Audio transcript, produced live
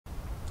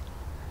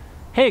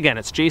Hey again,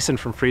 it's Jason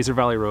from Fraser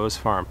Valley Rose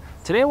Farm.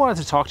 Today I wanted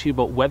to talk to you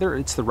about whether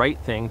it's the right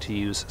thing to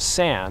use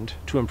sand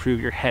to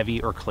improve your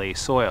heavy or clay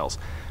soils.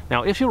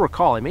 Now, if you'll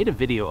recall, I made a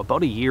video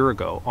about a year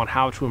ago on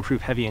how to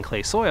improve heavy and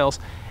clay soils,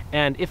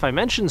 and if I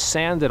mentioned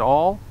sand at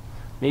all,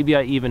 maybe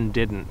I even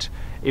didn't.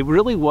 It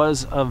really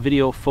was a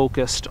video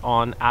focused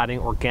on adding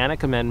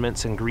organic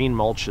amendments and green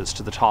mulches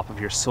to the top of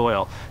your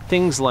soil.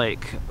 Things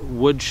like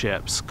wood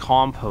chips,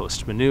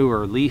 compost,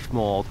 manure, leaf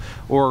mold,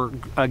 or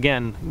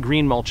again,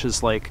 green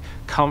mulches like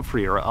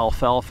comfrey or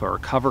alfalfa or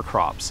cover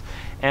crops.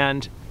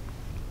 And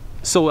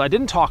so I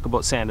didn't talk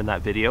about sand in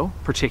that video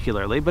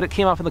particularly, but it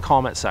came up in the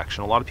comment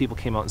section. A lot of people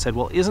came out and said,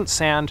 well, isn't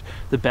sand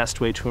the best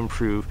way to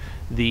improve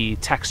the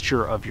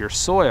texture of your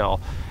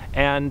soil?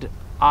 And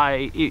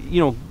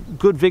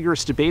good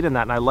vigorous debate in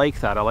that, and I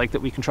like that. I like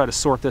that we can try to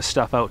sort this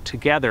stuff out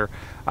together.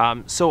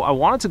 So I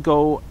wanted to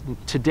go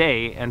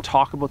today and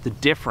talk about the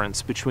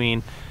difference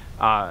between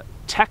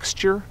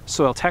texture,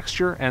 soil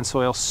texture, and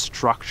soil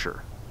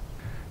structure.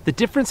 The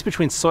difference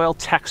between soil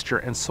texture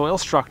and soil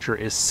structure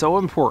is so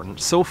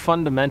important, so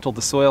fundamental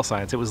to soil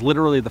science. It was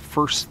literally the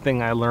first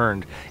thing I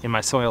learned in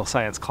my soil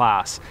science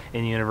class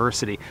in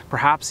university,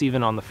 perhaps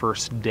even on the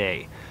first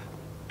day.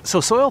 So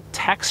soil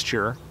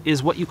texture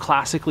is what you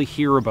classically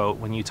hear about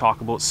when you talk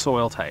about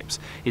soil types.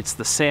 It's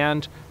the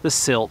sand, the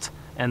silt,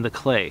 and the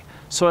clay.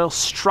 Soil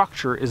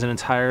structure is an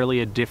entirely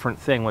a different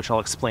thing, which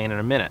I'll explain in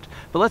a minute.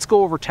 But let's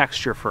go over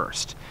texture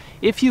first.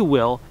 If you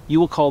will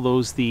call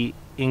those the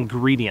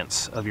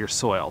ingredients of your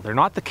soil. They're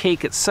not the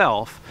cake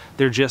itself,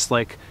 they're just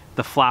like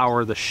the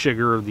flour, the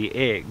sugar, the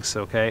eggs,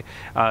 okay?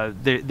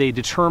 They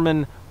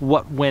determine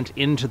what went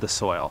into the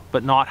soil,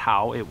 but not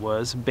how it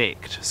was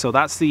baked. So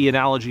that's the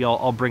analogy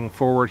I'll bring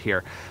forward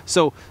here.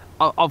 So,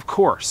 of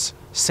course,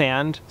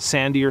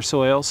 sandier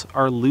soils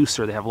are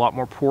looser. They have a lot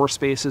more pore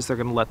spaces. They're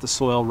gonna let the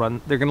soil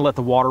run, they're gonna let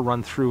the water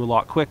run through a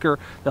lot quicker.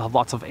 They'll have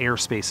lots of air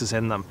spaces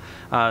in them.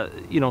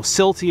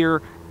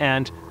 Siltier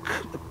and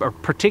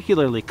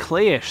particularly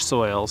clayish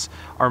soils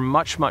are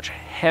much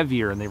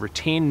heavier, and they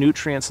retain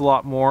nutrients a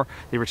lot more,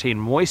 they retain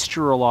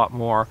moisture a lot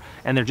more,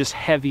 and they're just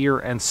heavier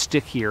and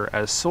stickier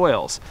as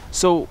soils.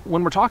 So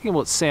when we're talking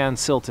about sand,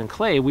 silt, and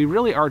clay, we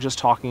really are just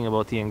talking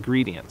about the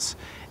ingredients.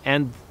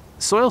 And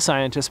soil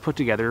scientists put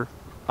together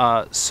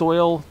a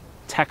soil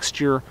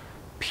texture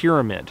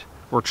pyramid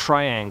or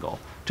triangle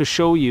to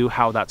show you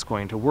how that's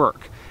going to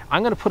work.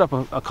 I'm going to put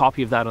up a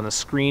copy of that on the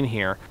screen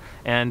here,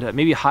 and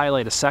maybe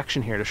highlight a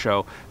section here to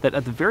show that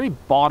at the very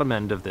bottom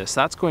end of this,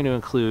 that's going to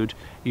include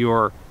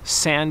your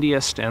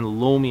sandiest and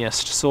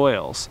loamiest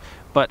soils.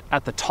 But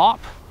at the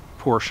top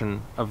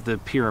portion of the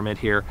pyramid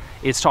here,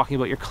 it's talking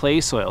about your clay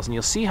soils, and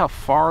you'll see how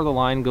far the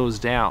line goes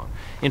down.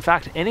 In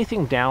fact,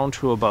 anything down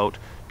to about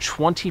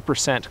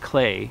 20%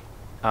 clay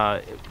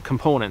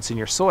components in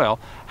your soil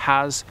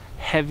has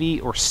heavy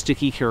or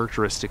sticky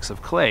characteristics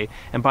of clay,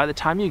 and by the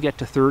time you get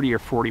to 30 or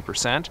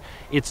 40%,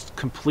 it's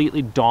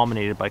completely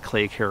dominated by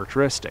clay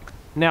characteristics.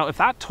 Now, if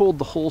that told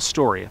the whole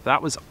story, if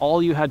that was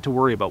all you had to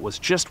worry about was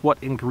just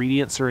what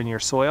ingredients are in your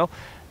soil,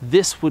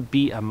 this would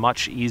be a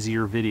much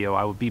easier video.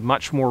 I would be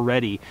much more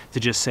ready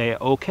to just say,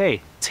 okay,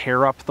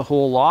 tear up the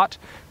whole lot,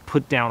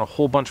 put down a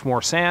whole bunch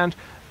more sand,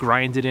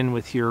 grind it in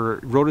with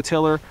your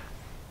rototiller,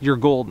 you're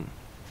golden.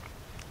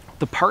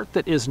 The part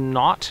that is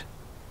not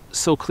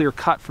so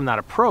clear-cut from that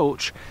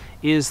approach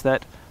is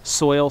that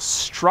soil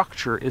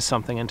structure is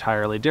something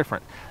entirely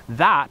different.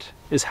 That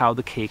is how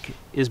the cake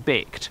is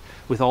baked,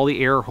 with all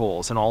the air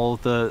holes and all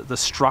of the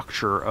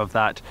structure of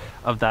that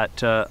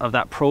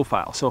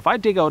profile. So if I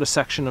dig out a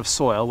section of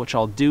soil, which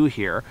I'll do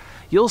here,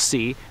 you'll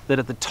see that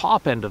at the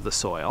top end of the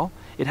soil,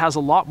 it has a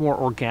lot more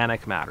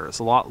organic matter. It's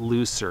a lot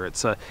looser.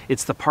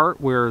 It's the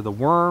part where the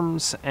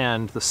worms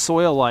and the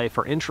soil life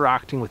are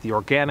interacting with the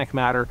organic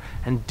matter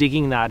and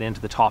digging that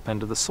into the top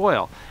end of the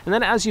soil. And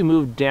then as you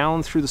move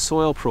down through the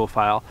soil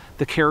profile,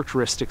 the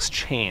characteristics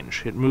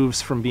change. It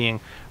moves from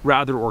being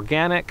rather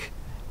organic,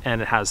 and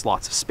it has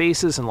lots of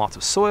spaces and lots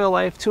of soil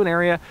life, to an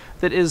area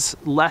that is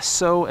less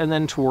so, and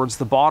then towards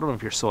the bottom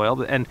of your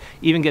soil, and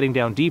even getting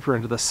down deeper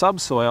into the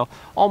subsoil,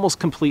 almost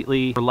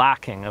completely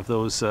lacking of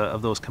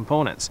those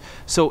components.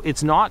 So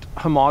it's not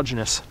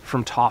homogeneous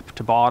from top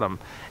to bottom,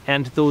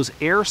 and those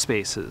air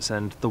spaces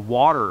and the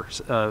water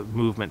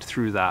movement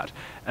through that,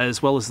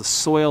 as well as the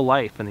soil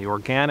life and the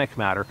organic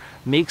matter,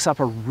 makes up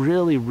a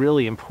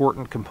really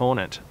important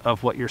component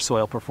of what your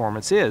soil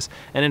performance is.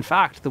 And in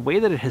fact, the way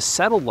that it has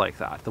settled like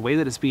that, the way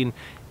that it's been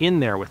in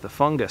there with the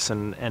fungus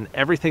and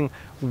everything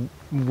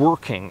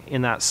working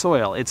in that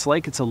soil, it's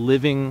like it's a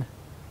living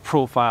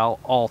profile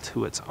all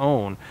to its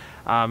own.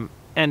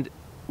 And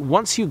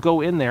once you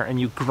go in there and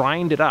you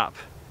grind it up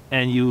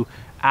and you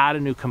add a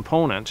new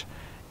component,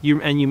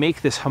 you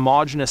make this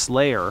homogeneous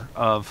layer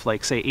of,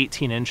 like, say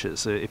 18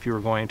 inches, if you were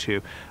going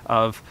to,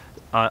 of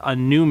a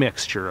new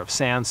mixture of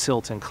sand,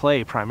 silt, and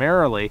clay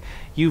primarily,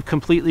 you've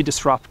completely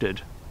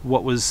disrupted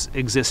what was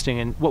existing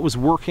and what was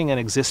working and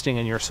existing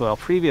in your soil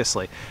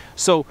previously.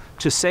 So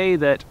to say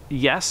that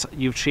yes,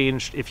 you've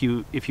changed, if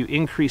you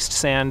increased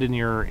sand in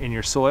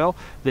your soil,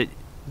 that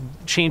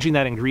changing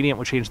that ingredient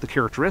would change the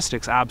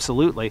characteristics,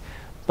 absolutely.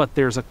 But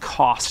there's a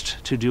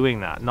cost to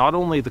doing that. Not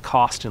only the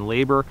cost in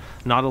labor,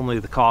 not only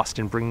the cost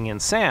in bringing in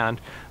sand,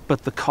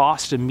 but the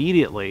cost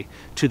immediately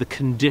to the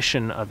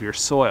condition of your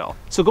soil.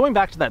 So going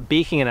back to that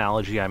baking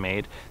analogy I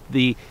made,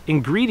 the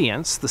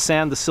ingredients, the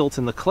sand, the silt,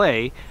 and the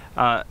clay,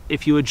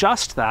 if you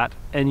adjust that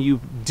and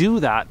you do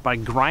that by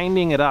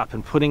grinding it up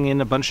and putting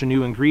in a bunch of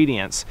new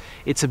ingredients,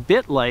 it's a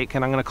bit like,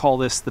 and I'm going to call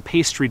this the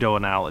pastry dough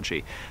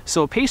analogy.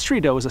 So a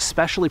pastry dough is a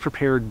specially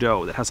prepared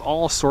dough that has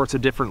all sorts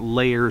of different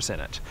layers in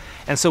it.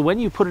 And so when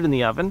you put it in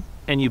the oven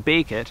and you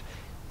bake it,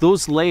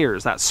 those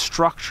layers, that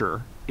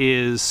structure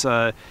is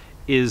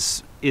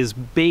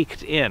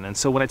baked in. And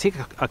so when I take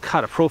a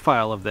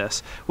profile of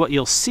this, what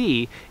you'll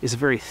see is a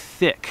very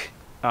thick,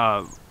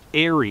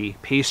 airy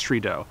pastry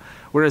dough.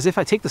 Whereas if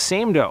I take the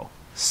same dough,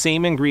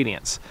 same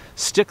ingredients,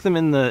 stick them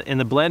in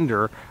the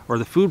blender or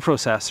the food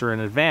processor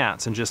in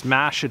advance and just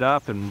mash it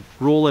up and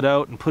roll it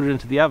out and put it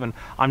into the oven,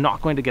 I'm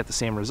not going to get the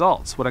same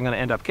results. What I'm going to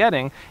end up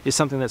getting is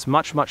something that's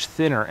much, much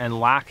thinner and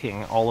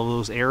lacking all of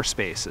those air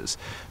spaces.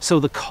 So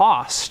the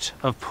cost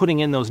of putting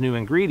in those new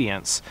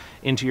ingredients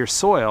into your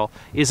soil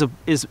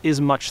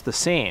is much the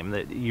same.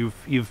 That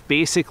you've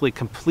basically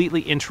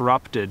completely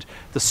interrupted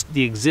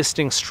the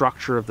existing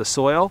structure of the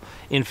soil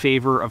in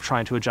favor of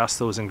trying to adjust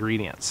those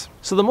ingredients.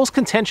 So the most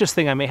contentious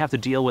thing I may have to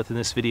deal with in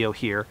this video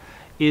here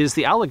is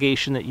the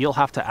allegation that you'll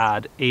have to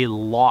add a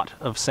lot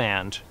of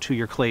sand to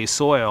your clay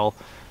soil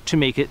to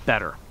make it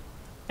better.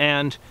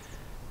 And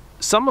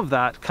some of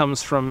that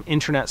comes from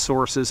internet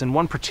sources, and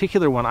one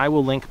particular one I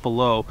will link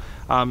below.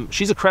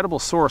 She's a credible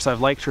source.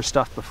 I've liked her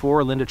stuff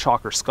before, Linda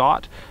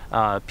Chalker-Scott,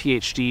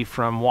 PhD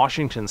from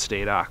Washington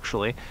State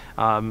actually,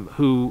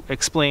 who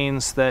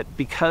explains that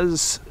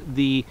because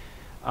the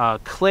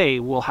clay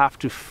will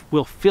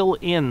fill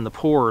in the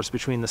pores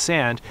between the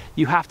sand,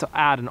 you have to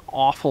add an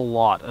awful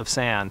lot of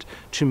sand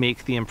to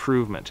make the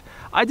improvement.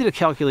 I did a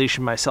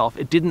calculation myself.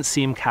 It didn't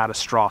seem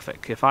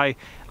catastrophic. If I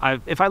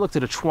looked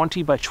at a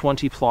 20 by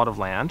 20 plot of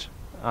land,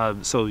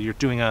 so you're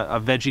doing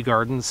a veggie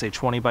garden, say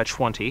 20 by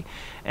 20,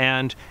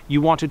 and you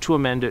wanted to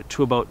amend it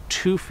to about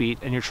 2 feet,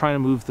 and you're trying to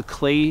move the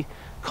clay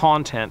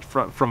content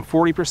from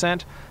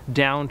 40%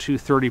 down to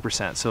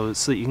 30%, so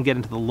that you can get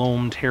into the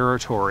loam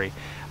territory.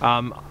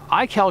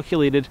 I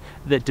calculated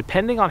that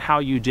depending on how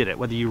you did it,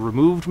 whether you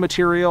removed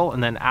material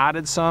and then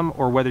added some,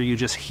 or whether you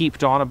just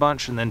heaped on a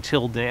bunch and then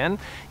tilled in,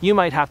 you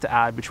might have to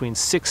add between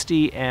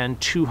 60 and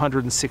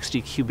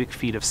 260 cubic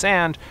feet of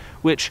sand,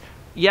 which,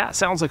 yeah, it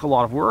sounds like a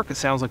lot of work, it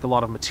sounds like a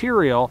lot of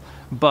material,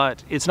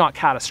 but it's not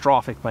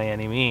catastrophic by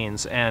any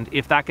means. And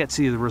if that gets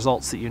you the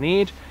results that you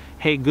need,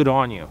 hey, good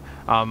on you.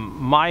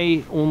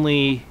 My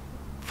only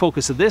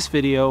focus of this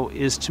video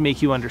is to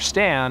make you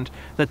understand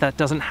that that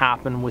doesn't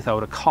happen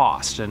without a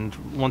cost. And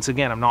once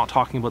again, I'm not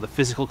talking about the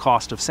physical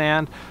cost of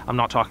sand. I'm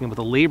not talking about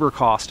the labor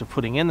cost of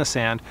putting in the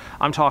sand.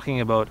 I'm talking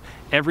about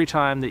every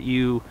time that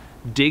you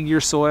dig your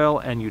soil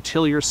and you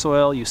till your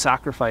soil, you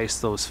sacrifice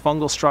those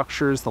fungal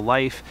structures, the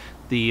life,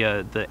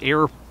 the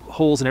air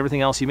holes and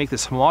everything else. You make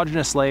this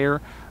homogeneous layer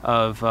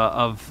of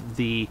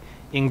the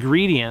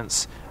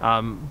ingredients,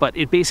 but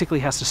it basically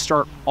has to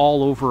start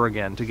all over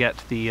again to get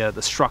the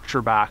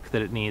structure back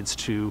that it needs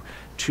to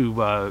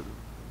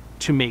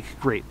make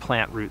great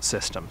plant root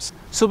systems.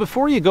 So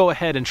before you go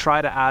ahead and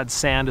try to add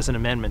sand as an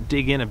amendment,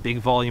 dig in a big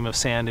volume of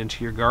sand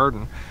into your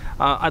garden,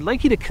 I'd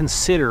like you to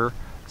consider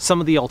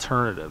some of the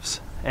alternatives.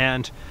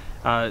 And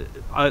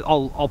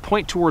I'll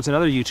point towards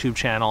another YouTube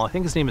channel. I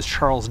think his name is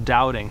Charles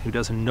Dowding, who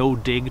does a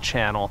no-dig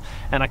channel,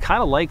 and I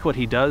kind of like what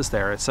he does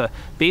there. It's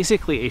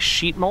basically a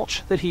sheet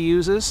mulch that he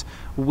uses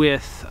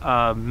with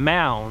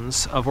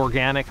mounds of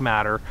organic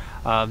matter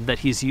that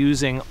he's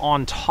using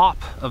on top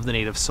of the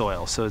native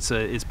soil. So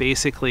it's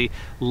basically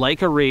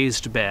like a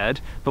raised bed,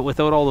 but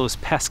without all those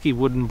pesky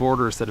wooden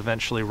borders that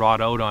eventually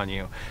rot out on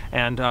you.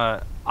 And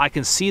I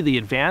can see the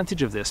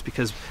advantage of this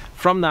because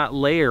from that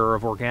layer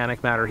of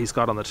organic matter he's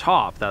got on the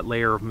top, that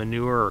layer of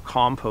manure or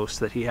compost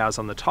that he has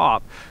on the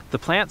top, the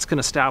plants can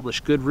establish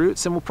good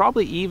roots and will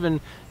probably even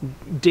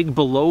dig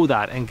below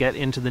that and get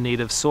into the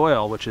native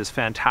soil, which is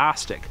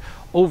fantastic.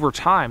 Over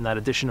time, that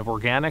addition of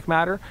organic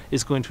matter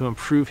is going to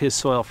improve his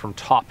soil from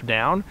top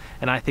down,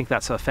 and I think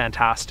that's a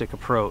fantastic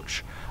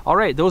approach. All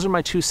right, those are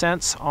my 2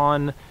 cents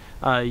on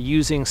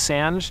using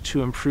sand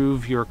to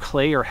improve your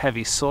clay or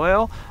heavy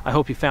soil. I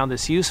hope you found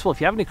this useful. If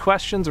you have any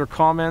questions or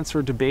comments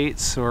or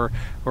debates or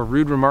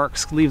rude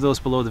remarks, leave those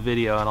below the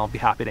video and I'll be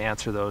happy to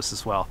answer those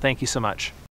as well. Thank you so much.